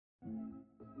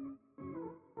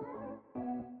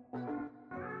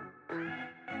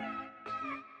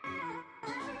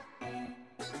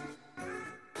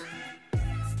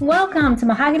Welcome to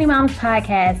Mahogany Moms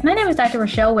Podcast. My name is Dr.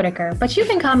 Rochelle Whitaker, but you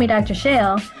can call me Dr.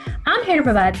 Shell. I'm here to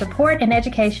provide support and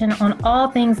education on all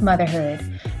things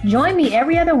motherhood. Join me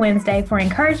every other Wednesday for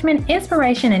encouragement,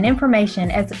 inspiration, and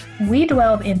information as we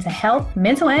delve into health,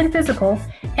 mental and physical,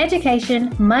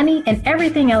 education, money, and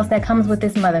everything else that comes with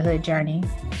this motherhood journey.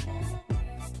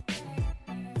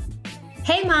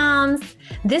 Hey moms!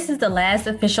 This is the last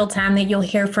official time that you'll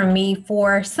hear from me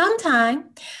for some time,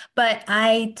 but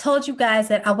I told you guys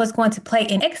that I was going to play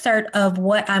an excerpt of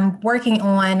what I'm working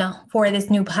on for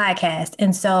this new podcast.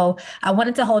 And so I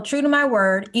wanted to hold true to my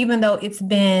word, even though it's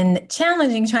been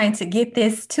challenging trying to get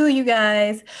this to you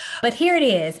guys, but here it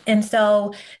is. And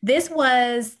so this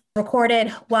was recorded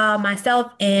while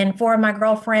myself and four of my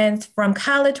girlfriends from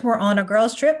college were on a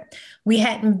girls trip. We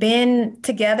hadn't been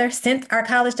together since our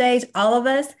college days, all of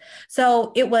us.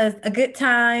 So it was a good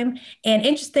time. And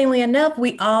interestingly enough,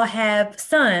 we all have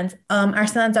sons. Our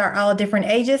sons are all different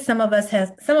ages. Some of us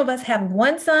have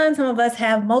one son, some of us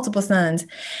have multiple sons.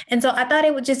 And so I thought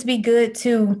it would just be good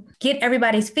to get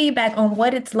everybody's feedback on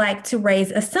what it's like to raise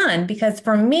a son, because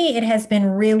for me, it has been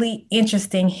really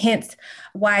interesting, hence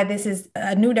why this is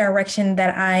a new direction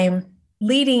that I'm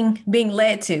being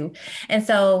led to. And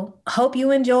so hope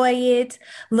you enjoy it.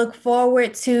 Look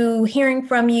forward to hearing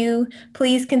from you.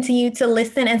 Please continue to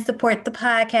listen and support the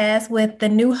podcast with the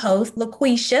new host,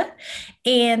 LaQuisha.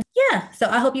 And so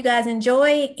I hope you guys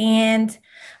enjoy, and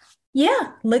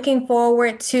looking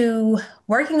forward to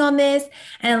working on this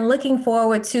and looking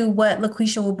forward to what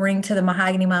LaQuisha will bring to the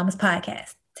Mahogany Mamas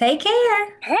podcast. Take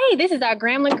care. Hey, this is our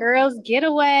Grambling Girls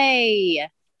Getaway.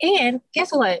 And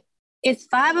guess what? It's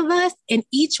 5 of us and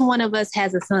each one of us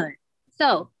has a son.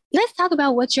 So let's talk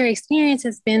about what your experience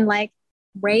has been like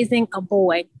raising a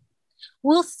boy.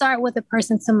 We'll start with the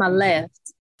person to my left,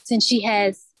 since she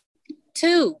has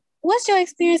 2. What's your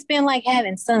experience been like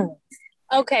having sons?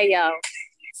 Okay, y'all.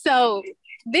 So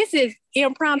this is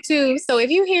impromptu. So if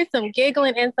you hear some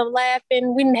giggling and some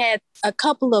laughing, we had a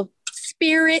couple of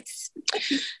spirits.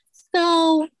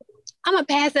 So I'm going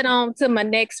to pass it on to my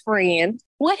next friend.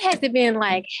 What has it been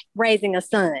like raising a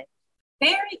son?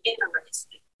 Very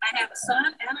interesting. I have a son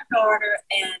and a daughter,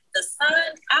 and the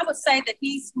son, I would say that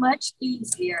he's much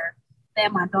easier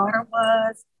than my daughter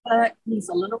was, but he's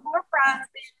a little more private,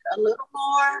 a little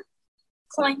more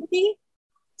clingy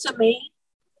to me,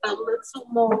 a little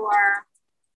more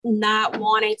not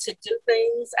wanting to do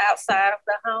things outside of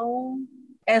the home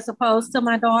as opposed to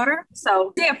my daughter.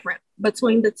 So different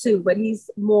between the two, but he's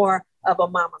more of a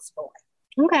mama's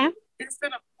boy. Okay. It's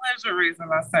been a pleasure raising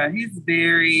my son.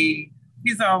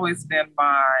 He's always been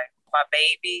my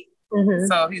baby. Mm-hmm.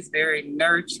 So he's very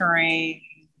nurturing.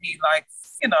 He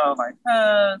likes, like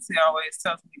hugs. He always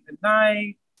tells me good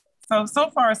night. So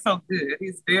far, so good.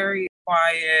 He's very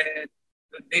quiet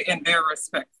and very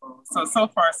respectful. So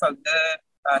far, so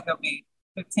good. He'll be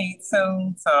 15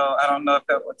 soon. So I don't know if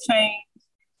that will change.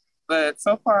 But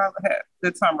so far, I've had a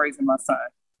good time raising my son.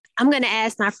 I'm going to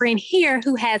ask my friend here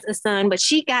who has a son, but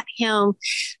she got him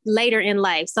later in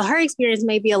life. So her experience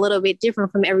may be a little bit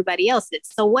different from everybody else's.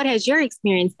 So what has your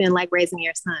experience been like raising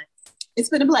your son? It's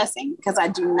been a blessing because I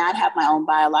do not have my own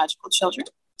biological children.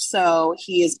 So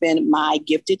he has been my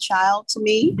gifted child to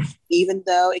me, even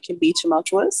though it can be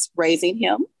tumultuous raising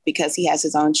him because he has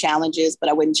his own challenges, but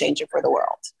I wouldn't change it for the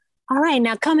world. All right.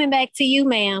 Now coming back to you,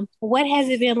 ma'am, what has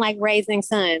it been like raising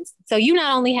sons? So you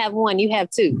not only have one, you have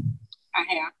 2. I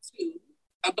have 2,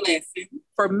 a blessing.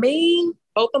 For me,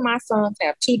 both of my sons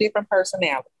have 2 different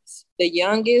personalities. The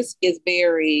youngest is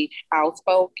very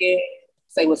outspoken,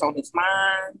 say what's on his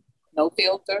mind, no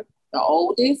filter. The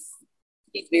oldest,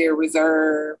 he's very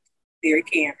reserved, very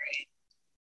caring,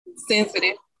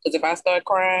 sensitive, because if I start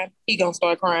crying, he gonna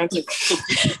start crying too.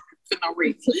 For no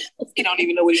reason. He don't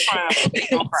even know what he's crying for, but he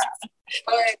gonna cry.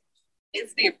 But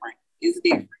it's different. It's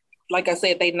different. Like I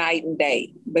said, they night and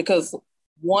day, because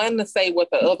one to say what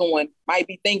the other one might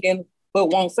be thinking, but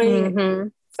won't say Mm-hmm.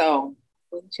 it. So,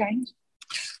 wouldn't change.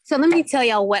 So let me tell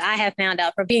y'all what I have found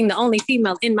out from being the only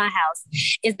female in my house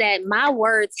is that my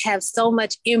words have so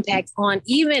much impact on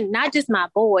even not just my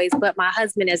boys, but my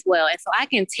husband as well. And so I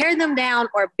can tear them down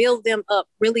or build them up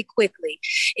really quickly.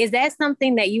 Is that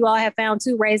something that you all have found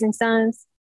too, raising sons?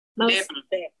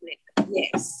 Definitely.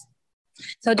 Yes.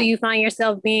 So do you find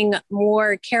yourself being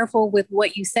more careful with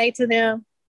what you say to them?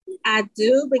 I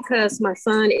do, because my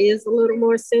son is a little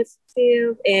more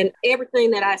sensitive, and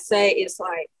everything that I say is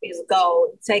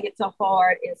gold. Take it to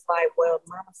heart. It's like, well,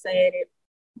 mama said it.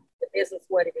 This is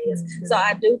what it is. Mm-hmm. So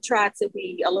I do try to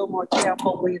be a little more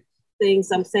careful with things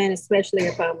I'm saying, especially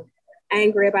if I'm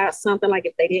angry about something, like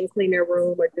if they didn't clean their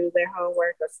room or do their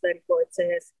homework or study for a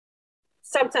test.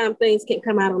 sometimes things can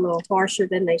come out a little harsher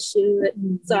than they should.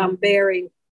 Mm-hmm. So I'm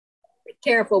very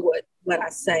careful with what I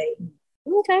say.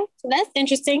 Okay, so that's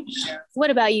interesting. Yeah. What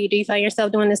about you? Do you find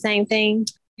yourself doing the same thing?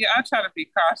 Yeah, I try to be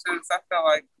cautious. I feel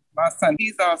like my son,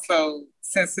 he's also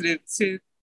sensitive too.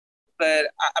 But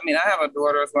I have a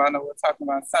daughter as well. I know we're talking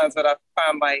about sons, but I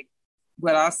find like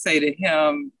what I say to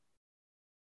him,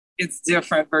 it's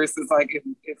different versus like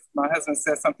if my husband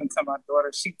says something to my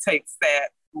daughter, she takes that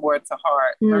more to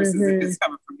heart versus if it's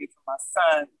coming from me to my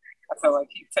son. I feel like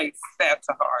he takes that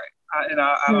to heart.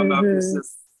 I don't know if it's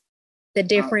just the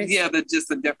difference. Just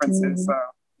the differences. So,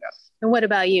 yeah. And what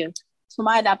about you? So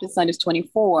my adopted son is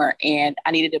 24 and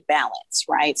I needed a balance,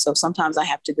 right? So sometimes I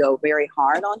have to go very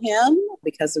hard on him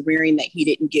because of rearing that he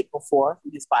didn't get before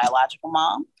from his biological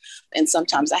mom. And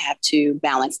sometimes I have to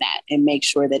balance that and make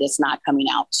sure that it's not coming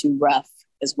out too rough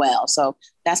as well. So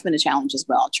that's been a challenge as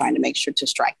well, trying to make sure to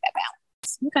strike that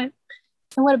balance. Okay.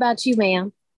 And what about you,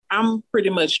 ma'am? I'm pretty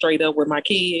much straight up with my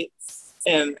kids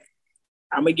and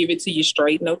I'm going to give it to you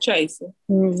straight, no chasing.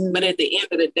 Mm-hmm. But at the end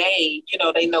of the day,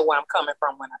 they know where I'm coming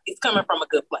from when it's coming from a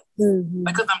good place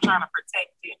because I'm trying to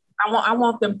protect them. I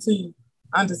want them to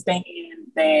understand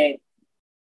that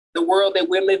the world that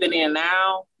we're living in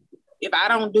now, if I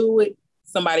don't do it,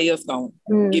 somebody else going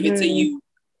to give it to you.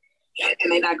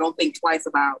 And they're not going to think twice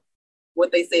about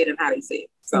what they said and how they said it.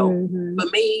 So for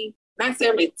me, not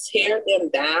necessarily tear them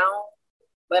down,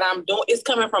 but it's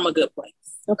coming from a good place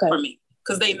for me.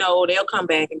 Because they know they'll come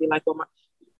back and be like, well,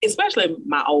 especially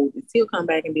my oldest, he'll come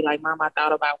back and be like, Mom, I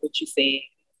thought about what you said.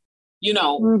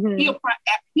 He'll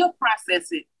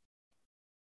process it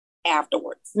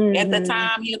afterwards. At the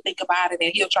time, he'll think about it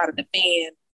and he'll try to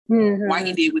defend why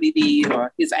he did what he did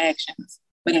or his actions.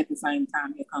 But at the same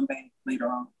time, he'll come back later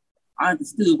on. I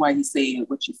understood why he said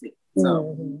what you said.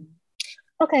 So,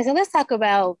 okay, so let's talk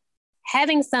about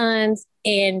having sons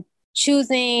and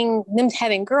choosing them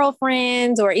having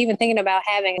girlfriends or even thinking about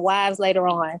having wives later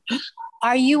on.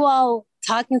 Are you all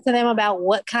talking to them about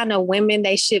what kind of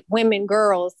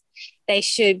girls they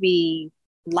should be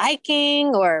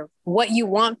liking or what you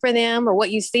want for them or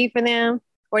what you see for them?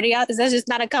 Or is that just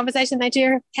not a conversation that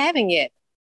you're having yet?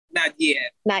 Not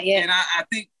yet. Not yet. And I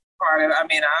think part of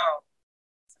it,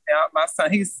 my son,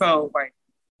 he's so like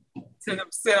to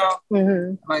himself.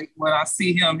 Like when I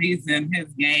see him, he's in his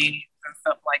game and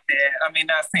stuff like that.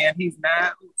 Not saying he's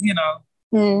not, that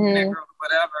girl or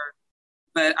whatever,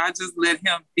 but I just let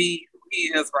him be who he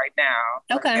is right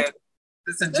now. Okay. Like,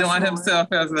 just enjoying himself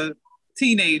as a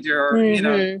teenager,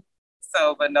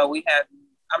 So, but no, we hadn't.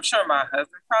 I'm sure my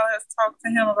husband probably has talked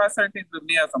to him about certain things, but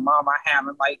me as a mom, I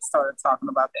haven't started talking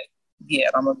about that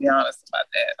yet. I'm gonna be honest about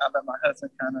that. I let my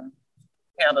husband kind of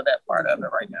handle that part of it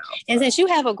right now. And since you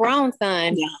have a grown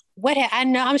son,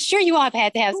 I'm sure you all have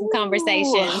had to have some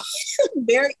conversations.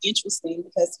 Very interesting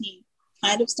because he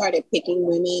kind of started picking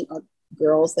women or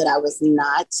girls that I was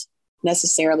not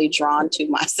necessarily drawn to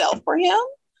myself for him.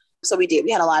 So we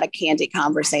had a lot of candid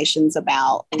conversations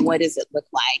about what does it look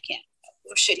like and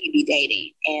who should he be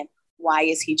dating and why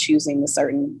is he choosing the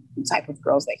certain type of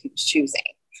girls that he was choosing.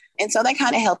 And so that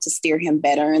kind of helped to steer him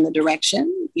better in the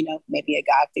direction, maybe a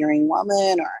God-fearing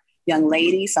woman or young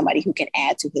lady, somebody who can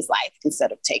add to his life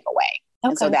instead of take away. Okay.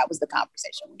 And so that was the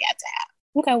conversation we had to have.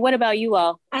 Okay, what about you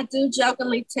all? I do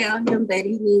jokingly tell him that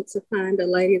he needs to find a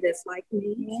lady that's like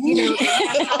me, who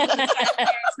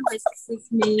is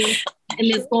me and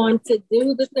is going to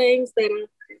do the things that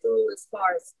I do as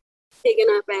far as picking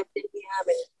up after him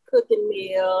and cooking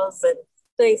meals and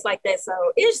things like that. So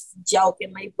it's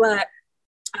jokingly, but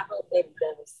I hope that he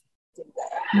does do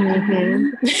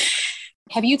that.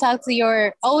 Have you talked to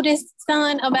your oldest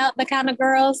son about the kind of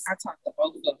girls? I talked to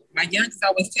both of them. My youngest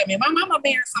always tell me, my mama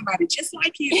married somebody just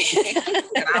like you.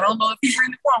 And I don't know if he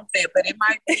really wants that, but it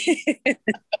might be.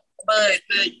 But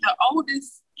the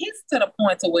oldest, he's to the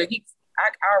point to where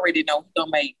I already know he's going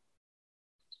to make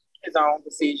his own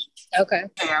decisions. Okay.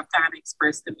 Have time to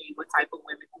express to me what type of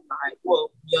women he like.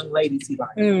 Well, young ladies he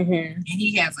likes. And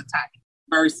he has a type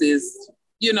versus,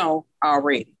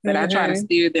 already. But I try to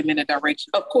steer them in a direction.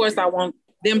 Of course, I want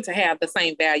them to have the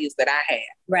same values that I have.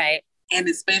 Right. And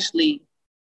especially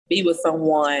be with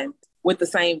someone with the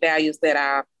same values that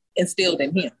I instilled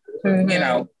in him.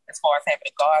 As far as having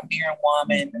a God-fearing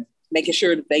woman, making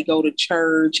sure that they go to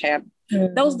church,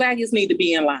 those values need to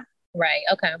be in line. Right.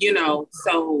 Okay.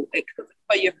 So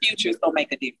for your future, it's going to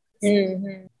make a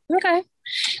difference. Okay.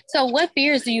 So what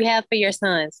fears do you have for your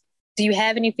sons? Do you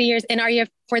have any fears? And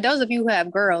for those of you who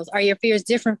have girls, are your fears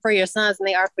different for your sons than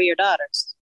they are for your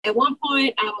daughters? At one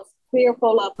point, I was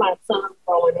fearful of my son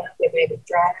growing up and maybe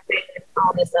driving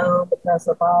on his own because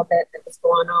of all that was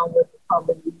going on with the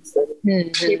police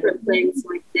and different things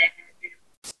like that.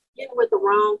 And getting with the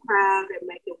wrong crowd and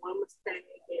making one mistake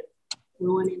and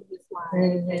ruining his life.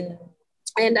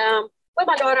 And with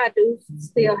my daughter, I do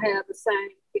still have the same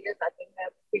fears. I do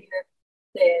have a fear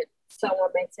that someone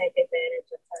may take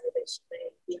advantage of her, that she may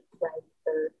get raped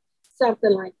or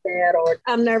something like that, or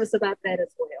I'm nervous about that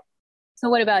as well. So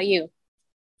what about you?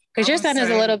 Because your son is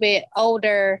a little bit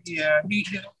older. Yeah,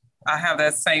 I have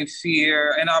that same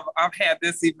fear. And I've had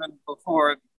this even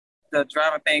before the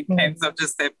driving thing came up,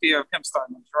 just that fear of him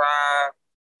starting to drive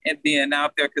and being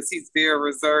out there, because he's very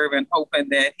reserved and hoping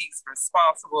that he's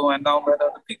responsible and don't let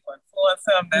other people influence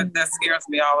him. That scares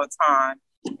me all the time.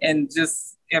 And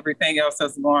just everything else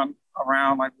that's going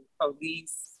around, like the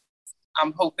police,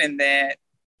 I'm hoping that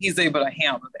he's able to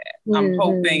handle that. I'm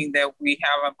hoping that we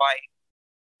haven't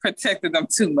protected them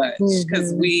too much,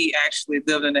 because we actually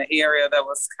lived in an area that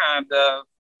was kind of,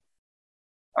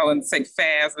 I wouldn't say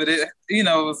fast, but it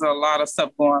was a lot of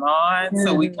stuff going on.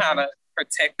 So we kind of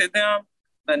protected them.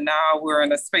 But now we're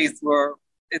in a space where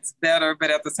it's better, but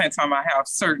at the same time, I have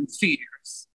certain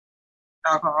fears.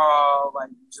 Alcohol, like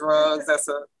drugs, that's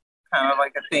a kind of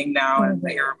like a thing now in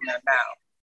the area now.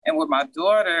 And with my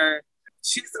daughter,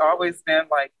 she's always been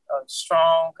like a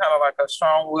strong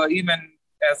will, even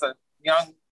as a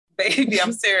young baby.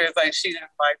 I'm serious, like she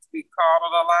didn't like to be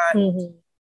coddled a lot.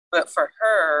 But for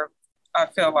her, I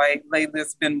feel like lately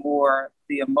it's been more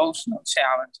the emotional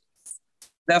challenges.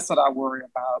 That's what I worry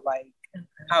about. Like,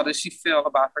 how does she feel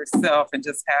about herself and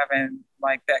just having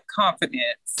like that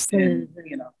confidence? And,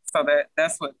 so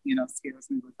that's what, scares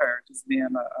me with her, just being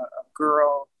a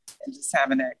girl and just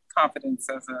having that confidence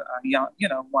as a young,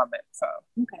 woman. So,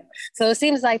 okay. So it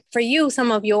seems like for you,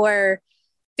 some of your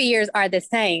fears are the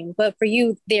same, but for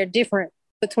you, they're different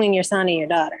between your son and your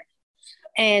daughter.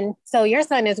 And so your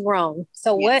son is grown.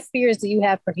 So what fears do you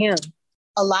have for him?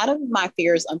 A lot of my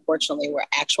fears, unfortunately, were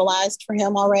actualized for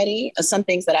him already. Some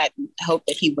things that I hoped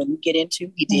that he wouldn't get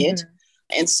into, he did.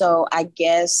 And so I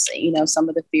guess, some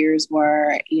of the fears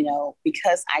were,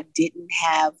 because I didn't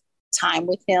have time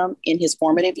with him in his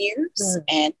formative years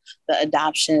and the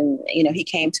adoption, he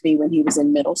came to me when he was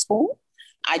in middle school.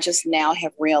 I just now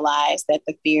have realized that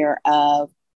the fear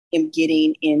of him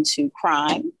getting into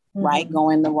crime, right,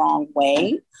 going the wrong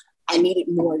way, I needed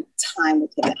more time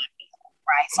with him.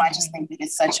 Right. So I just think that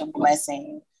it's such a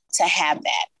blessing to have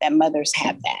that mothers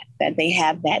have that they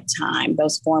have that time,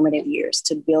 those formative years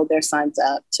to build their sons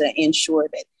up, to ensure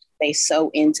that they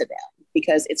sow into them,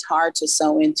 because it's hard to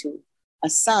sow into a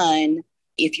son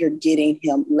if you're getting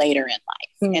him later in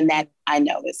life. And that, I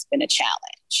know, has been a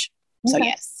challenge. So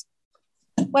yes.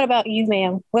 What about you,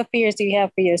 ma'am? What fears do you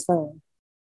have for your son?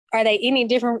 Are they any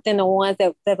different than the ones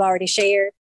that they've already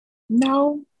shared?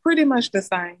 No, pretty much the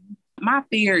same. My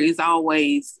fear is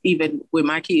always, even with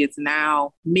my kids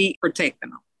now, me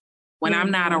protecting them. When I'm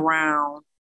not around,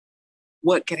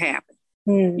 what could happen?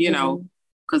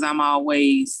 Because I'm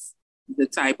always the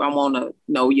type, I want to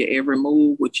know your every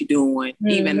move, what you're doing,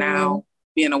 even now,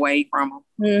 being away from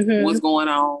them, what's going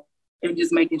on, and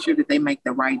just making sure that they make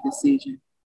the right decision.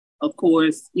 Of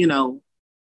course, even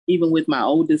with my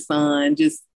oldest son,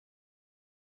 just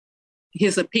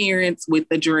his appearance with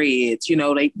the dreads,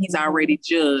 he's already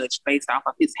judged based off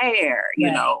of his hair,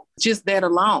 just that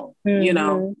alone,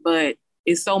 but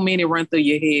it's so many run through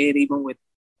your head, even with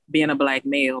being a Black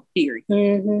male, period,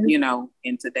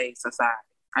 in today's society.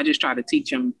 I just try to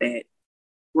teach him that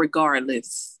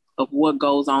regardless of what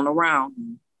goes on around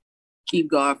him, keep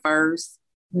God first,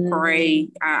 pray.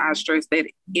 I stress that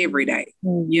every day,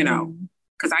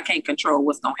 because I can't control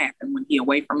what's going to happen when he's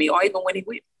away from me or even when he's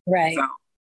with me. Right. So,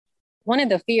 one of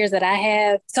the fears that I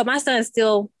have, so my son's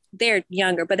still, they're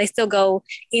younger, but they still go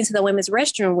into the women's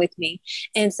restroom with me.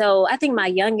 And so I think my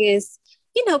youngest,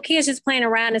 kids just playing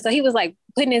around. And so he was like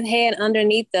putting his head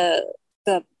underneath the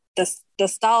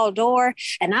stall door.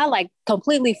 And I like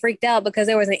completely freaked out because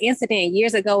there was an incident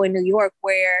years ago in New York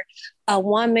where a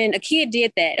kid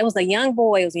did that. It was a young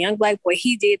boy, it was a young Black boy.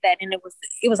 He did that. And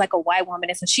it was like a white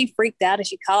woman. And so she freaked out and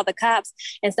she called the cops.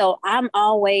 And so I'm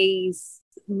always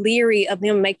leery of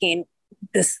them making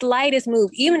the slightest move,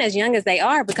 even as young as they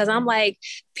are, because I'm like,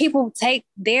 people take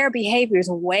their behaviors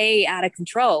way out of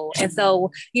control. And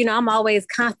so, I'm always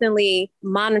constantly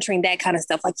monitoring that kind of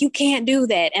stuff. Like, you can't do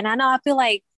that. And I feel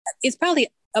like it's probably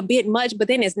a bit much, but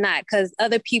then it's not, because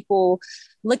other people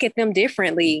look at them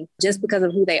differently just because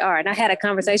of who they are. And I had a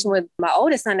conversation with my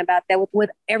oldest son about that with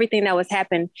everything that was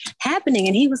happening.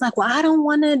 And he was like, well, I don't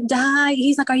want to die.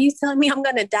 He's like, are you telling me I'm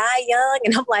going to die young?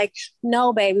 And I'm like,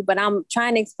 no, baby, but I'm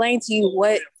trying to explain to you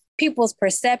what people's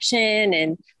perception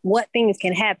and what things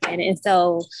can happen. And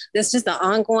so this is just an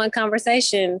ongoing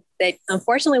conversation that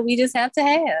unfortunately we just have to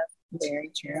have.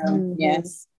 Very true.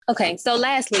 Yes. Okay. So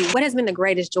lastly, what has been the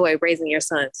greatest joy of raising your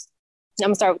sons? I'm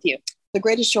gonna start with you. The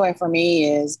greatest joy for me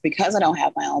is because I don't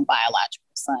have my own biological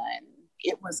son,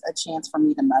 it was a chance for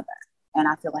me to mother. And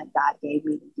I feel like God gave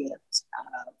me the gift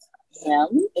of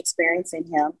him, experiencing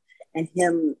him, and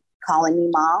him calling me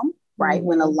mom, right?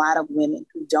 When a lot of women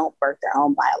who don't birth their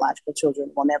own biological children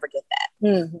will never get that.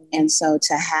 And so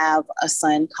to have a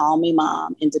son call me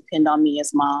mom and depend on me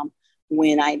as mom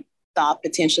when I thought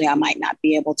potentially I might not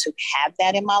be able to have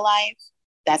that in my life,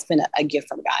 that's been a gift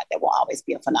from God that will always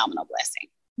be a phenomenal blessing.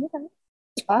 Okay.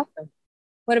 Awesome.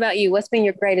 What about you? What's been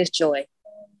your greatest joy?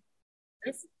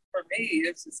 For me,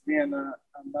 it's just being a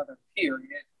mother,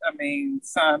 period. I mean,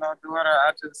 son or daughter,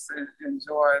 I just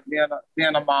enjoy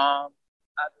being a mom.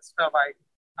 I just feel like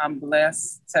I'm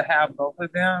blessed to have both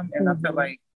of them. And I feel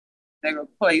like they were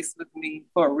placed with me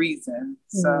for a reason.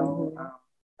 So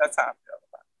that's how I feel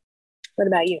about it. What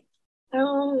about you?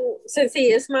 Since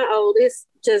he is my oldest,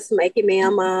 just making me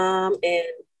a mom and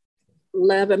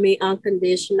loving me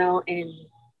unconditional and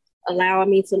allowing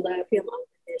me to love him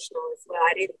unconditional as well.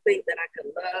 I didn't think that I could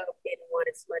love anyone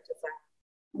as much as I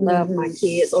love my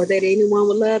kids, or that anyone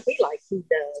would love me like he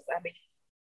does. I mean,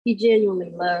 he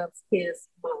genuinely loves his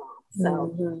mom.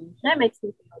 So that makes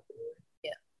me feel good.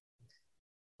 Yeah.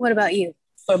 What about you?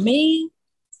 For me,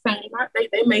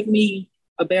 they make me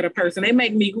a better person. They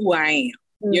make me who I am.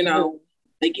 You know,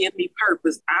 they give me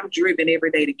purpose. I'm driven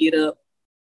every day to get up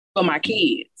for my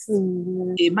kids.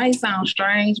 It may sound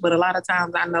strange, but a lot of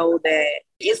times I know that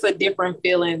it's a different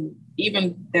feeling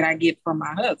even that I get from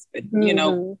my husband. You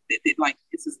know, like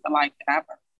this is the life that I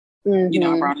brought. You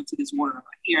know, I brought into this world.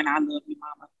 Hearing I love you,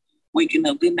 mama. Waking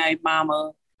up, good night,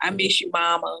 mama. I miss you,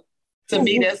 mama. To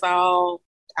me, that's all.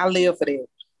 I live for that.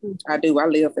 I do. I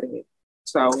live for that.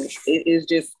 So it's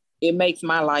just, it makes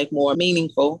my life more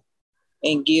meaningful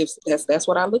and gives, that's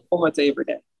what I look forward to every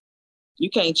day.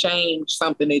 You can't change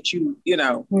something that you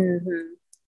know. All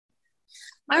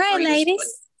right, ladies.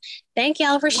 Thank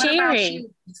y'all for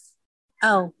sharing.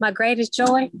 Oh, my greatest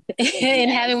joy in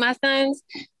having my sons.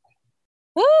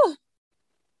 Woo!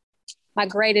 My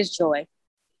greatest joy.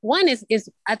 One is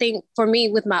I think for me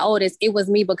with my oldest, it was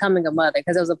me becoming a mother,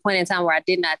 because there was a point in time where I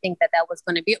did not think that was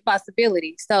going to be a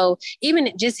possibility. So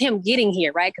even just him getting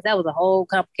here, right? Because that was a whole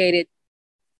complicated,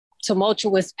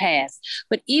 tumultuous past.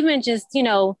 But even just, you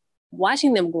know,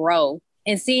 watching them grow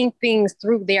and seeing things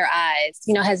through their eyes,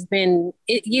 you know,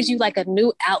 it gives you like a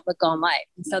new outlook on life.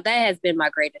 And so that has been my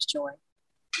greatest joy.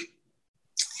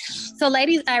 So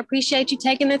ladies, I appreciate you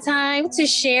taking the time to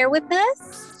share with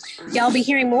us. Y'all be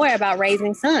hearing more about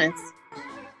raising sons.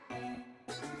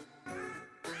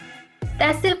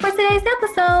 That's it for today's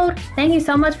episode. Thank you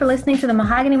so much for listening to the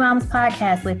Mahogany Moms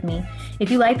podcast with me.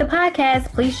 If you like the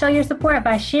podcast, please show your support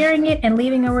by sharing it and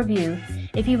leaving a review.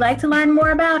 If you'd like to learn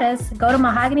more about us, go to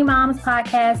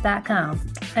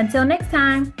mahoganymomspodcast.com. Until next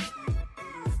time.